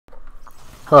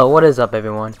Hello, what is up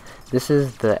everyone? This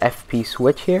is the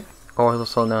FPSwitch here, or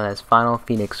also known as Final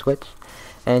Phoenix Switch.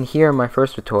 And here in my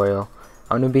first tutorial,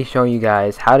 I'm going to be showing you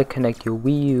guys how to connect your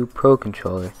Wii U Pro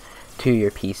Controller to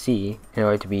your PC in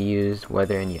order to be used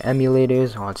whether in your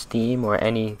emulators or on Steam or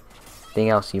anything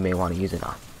else you may want to use it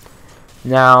on.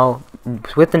 Now,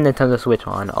 with the Nintendo Switch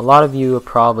on, a lot of you are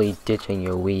probably ditching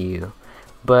your Wii U,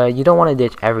 but you don't want to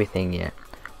ditch everything yet.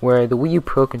 Where the Wii U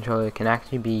Pro Controller can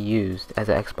actually be used as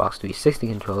an Xbox 360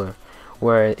 controller,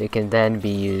 where it can then be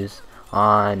used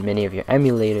on many of your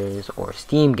emulators or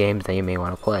Steam games that you may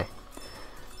want to play.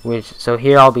 So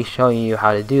here I'll be showing you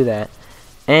how to do that,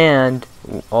 and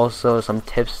also some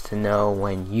tips to know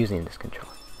when using this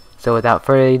controller. So without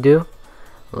further ado,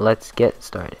 let's get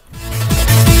started.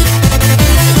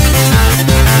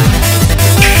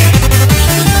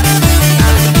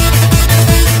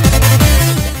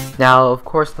 Now, of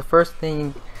course, the first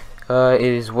thing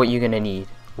is what you're going to need.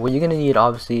 What you're going to need,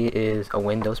 obviously, is a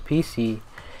Windows PC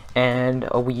and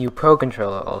a Wii U Pro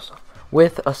Controller also,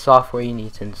 with a software you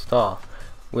need to install,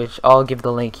 which I'll give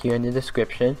the link here in the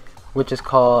description, which is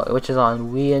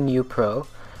on WIINU Pro.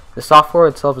 The software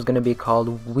itself is going to be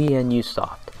called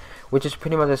WIINUSOFT, which is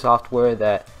pretty much a software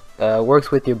that works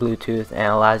with your Bluetooth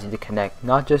and allows you to connect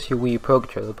not just your Wii U Pro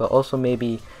Controller, but also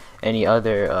maybe any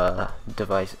other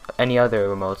device, any other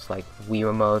remotes like Wii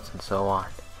remotes and so on.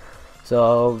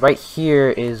 So right here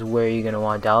is where you're going to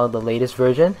want to download the latest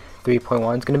version,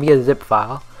 3.1. It's going to be a zip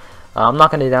file. I'm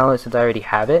not going to download it since I already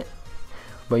have it,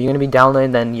 but you're going to be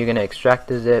downloading, then you're going to extract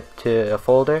the zip to a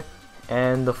folder,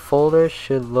 and the folder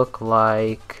should look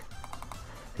like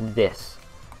this.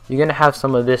 You're going to have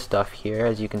some of this stuff here,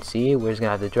 as you can see. We're just going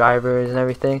to have the drivers and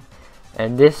everything,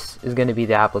 and this is going to be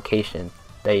the application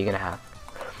that you're going to have.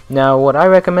 Now, what I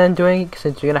recommend doing,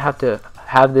 since you're going to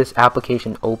have this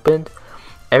application opened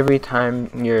every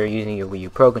time you're using your Wii U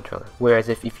Pro Controller, whereas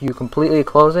if you completely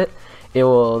close it, it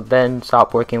will then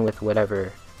stop working with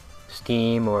whatever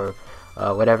Steam or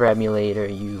whatever emulator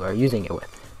you are using it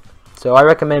with. So I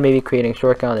recommend maybe creating a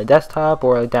shortcut on the desktop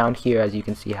or down here, as you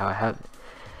can see how I have it.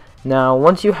 Now,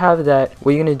 once you have that,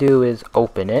 what you're going to do is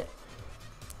open it,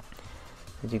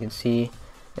 as you can see,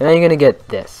 and then you're going to get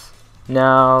this.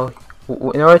 Now,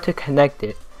 in order to connect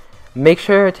it, make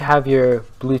sure to have your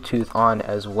Bluetooth on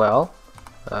as well.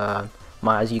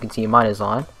 As you can see, mine is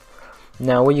on.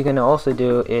 Now what you're going to also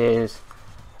do is,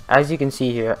 as you can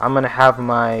see here, I'm going to have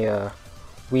my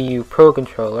Wii U Pro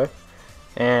Controller,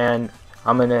 and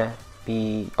I'm going to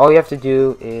be, all you have to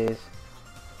do is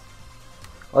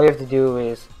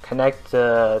connect,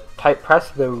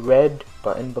 press the red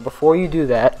button, but before you do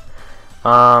that,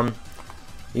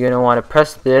 you're going to want to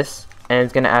press this, and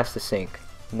it's going to ask to sync.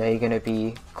 Now you're going to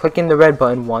be clicking the red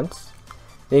button once,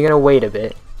 then you're going to wait a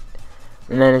bit,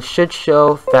 and then it should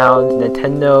show found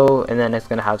Nintendo, and then it's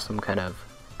going to have some kind of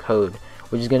code,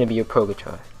 which is going to be your Pro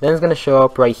Controller. Then it's going to show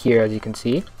up right here, as you can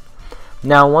see.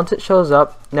 Now once it shows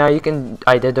up, now you can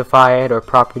identify it or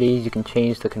properties, you can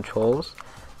change the controls,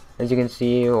 as you can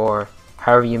see, or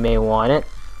however you may want it.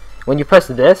 When you press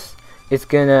this, it's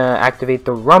going to activate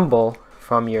the rumble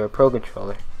from your Pro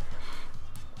Controller.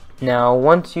 Now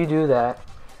once you do that,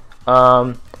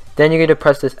 then you're going to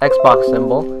press this Xbox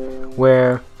symbol,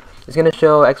 where it's going to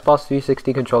show Xbox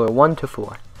 360 controller 1 to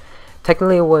 4.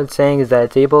 Technically what it's saying is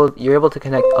that you're able to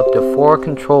connect up to 4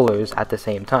 controllers at the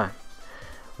same time,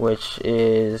 which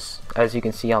is, as you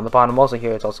can see on the bottom also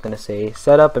here, it's also going to say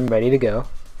set up and ready to go.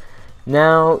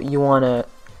 Now you want to,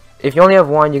 if you only have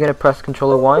one, you're going to press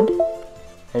controller 1,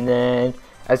 and then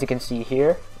as you can see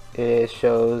here, it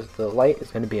shows the light is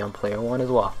going to be on player 1 as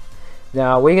well.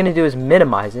 Now what you're going to do is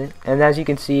minimize it, and as you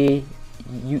can see,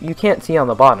 you can't see on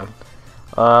the bottom,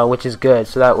 which is good,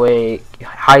 so that way it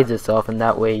hides itself, and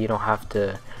that way you don't have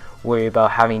to worry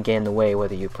about having it get in the way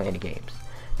whether you play any games.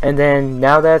 And then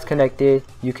now that it's connected,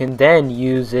 you can then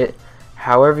use it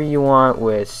however you want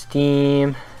with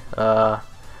Steam,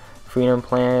 Freedom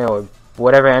Plan, or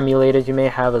whatever emulators you may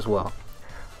have as well.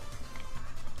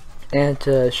 And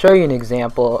to show you an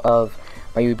example of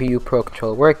my Wii U Pro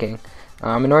Controller working,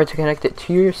 in order to connect it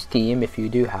to your Steam, if you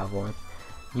do have one,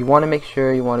 you want to make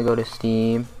sure you want to go to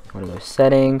Steam, you want to go to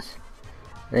Settings,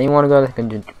 then you want to go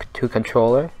to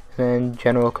Controller, then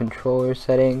General Controller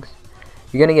Settings.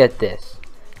 You're going to get this.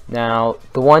 Now,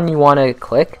 the one you want to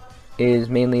click is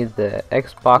mainly the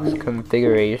Xbox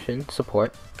configuration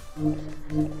support.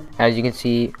 As you can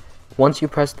see, once you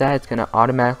press that, it's going to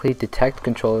automatically detect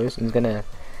controllers, and it's going to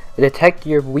detect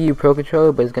your Wii U Pro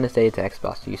Controller, but it's going to say it's an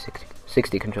Xbox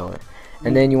 360 controller.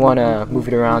 And then you want to move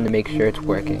it around to make sure it's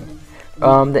working.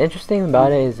 The interesting thing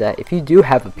about it is that if you do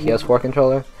have a PS4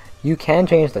 controller, You can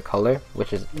change the color,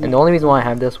 and the only reason why I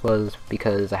have this was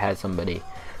because I had somebody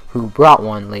who brought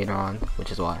one later on,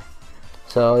 which is why.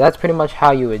 So that's pretty much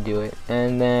how you would do it.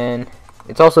 And then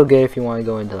it's also good if you want to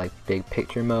go into like big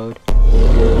picture mode.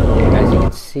 As you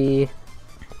can see,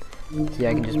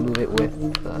 I can just move it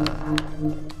with the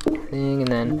thing, and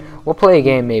then we'll play a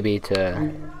game maybe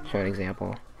to show an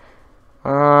example.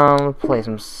 We'll play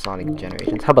some Sonic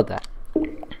Generations. How about that?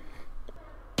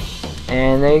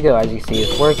 And there you go. As you can see,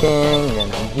 it's working.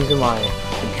 And I'm using my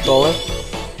controller.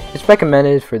 It's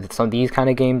recommended for some of these kind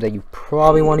of games that you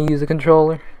probably want to use a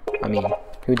controller. I mean,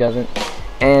 who doesn't?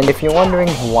 And if you're wondering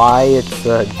why it's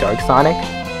Dark Sonic,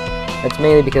 that's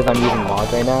mainly because I'm using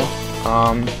mods right now.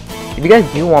 If you guys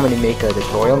do want me to make a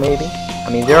tutorial, maybe, I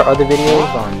mean, there are other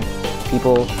videos on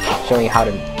people showing how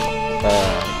to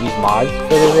use mods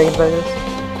for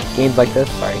games like this.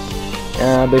 Sorry,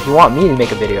 but if you want me to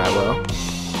make a video, I will.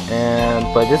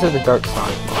 But this is the Dark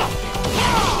Sonic mod.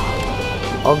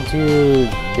 I'll do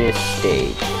this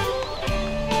stage.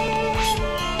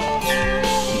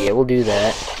 Yeah, we'll do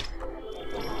that.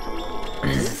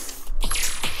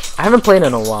 I haven't played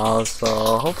in a while,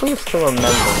 so hopefully I still remember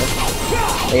it.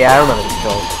 Yeah, I remember the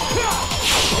controls.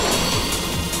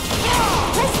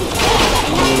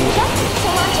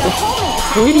 It's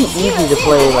pretty easy to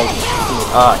play, like,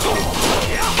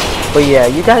 but yeah,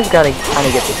 you guys gotta kind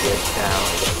of get the gist now.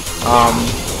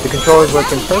 The controller's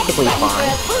working perfectly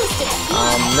fine.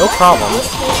 No problems.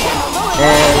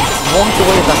 And you won't have to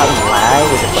worry about having lag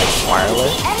with it's like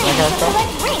wireless and that kind of stuff.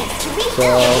 So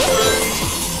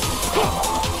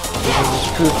this is just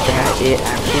proof that it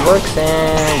actually works,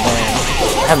 and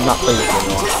I have not played this in a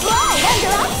while.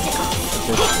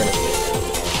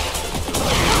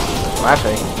 Well,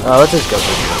 actually, let's just go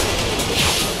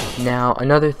through it. Now,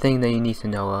 another thing that you need to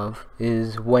know of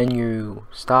is when you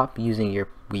stop using your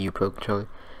Wii U Pro Controller,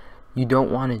 you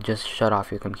don't want to just shut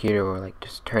off your computer or like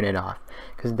just turn it off,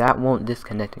 because that won't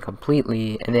disconnect it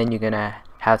completely, and then you're gonna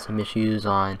have some issues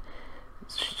on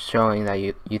showing that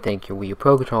you think your Wii U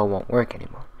Pro Controller won't work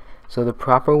anymore. So the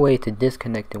proper way to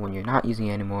disconnect it when you're not using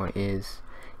it anymore is,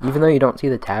 even though you don't see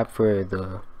the tab for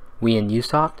the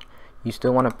WIINUSOFT, you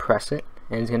still want to press it,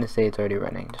 and it's gonna say it's already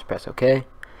running. Just press OK,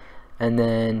 and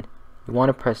then you want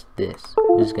to press this,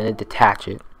 which is gonna detach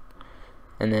it,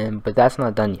 and then but that's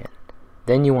not done yet.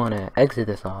 Then you want to exit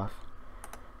this off.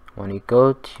 When you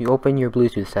go to open your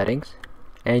Bluetooth settings,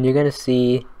 and you're gonna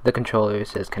see the controller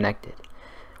says connected,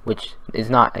 which is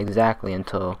not exactly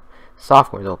until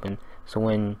software is open. So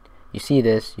when you see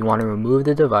this, you want to remove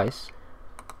the device,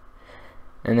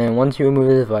 and then once you remove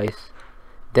the device,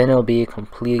 then it'll be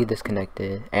completely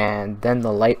disconnected, and then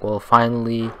the light will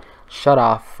finally shut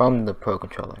off from the Pro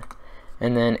Controller.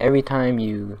 And then every time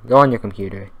you go on your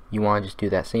computer, you want to just do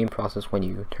that same process when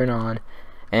you turn on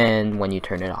and when you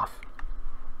turn it off.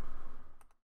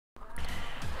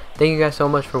 Thank you guys so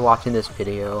much for watching this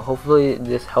video. Hopefully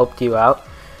this helped you out,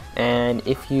 and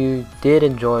if you did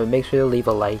enjoy, make sure to leave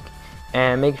a like,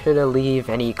 and make sure to leave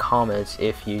any comments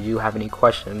if you do have any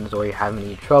questions or you have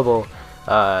any trouble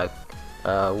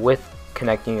with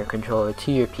connecting your controller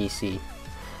to your PC.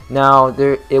 Now,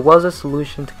 it was a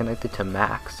solution to connect it to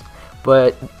Macs,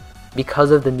 but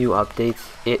because of the new updates,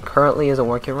 it currently isn't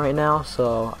working right now,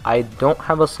 so I don't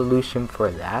have a solution for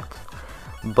that.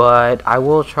 But I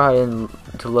will try to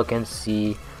look and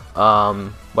see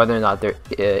whether or not there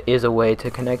is a way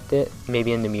to connect it,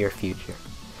 maybe in the near future.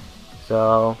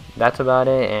 So that's about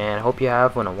it, and I hope you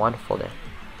have a wonderful day.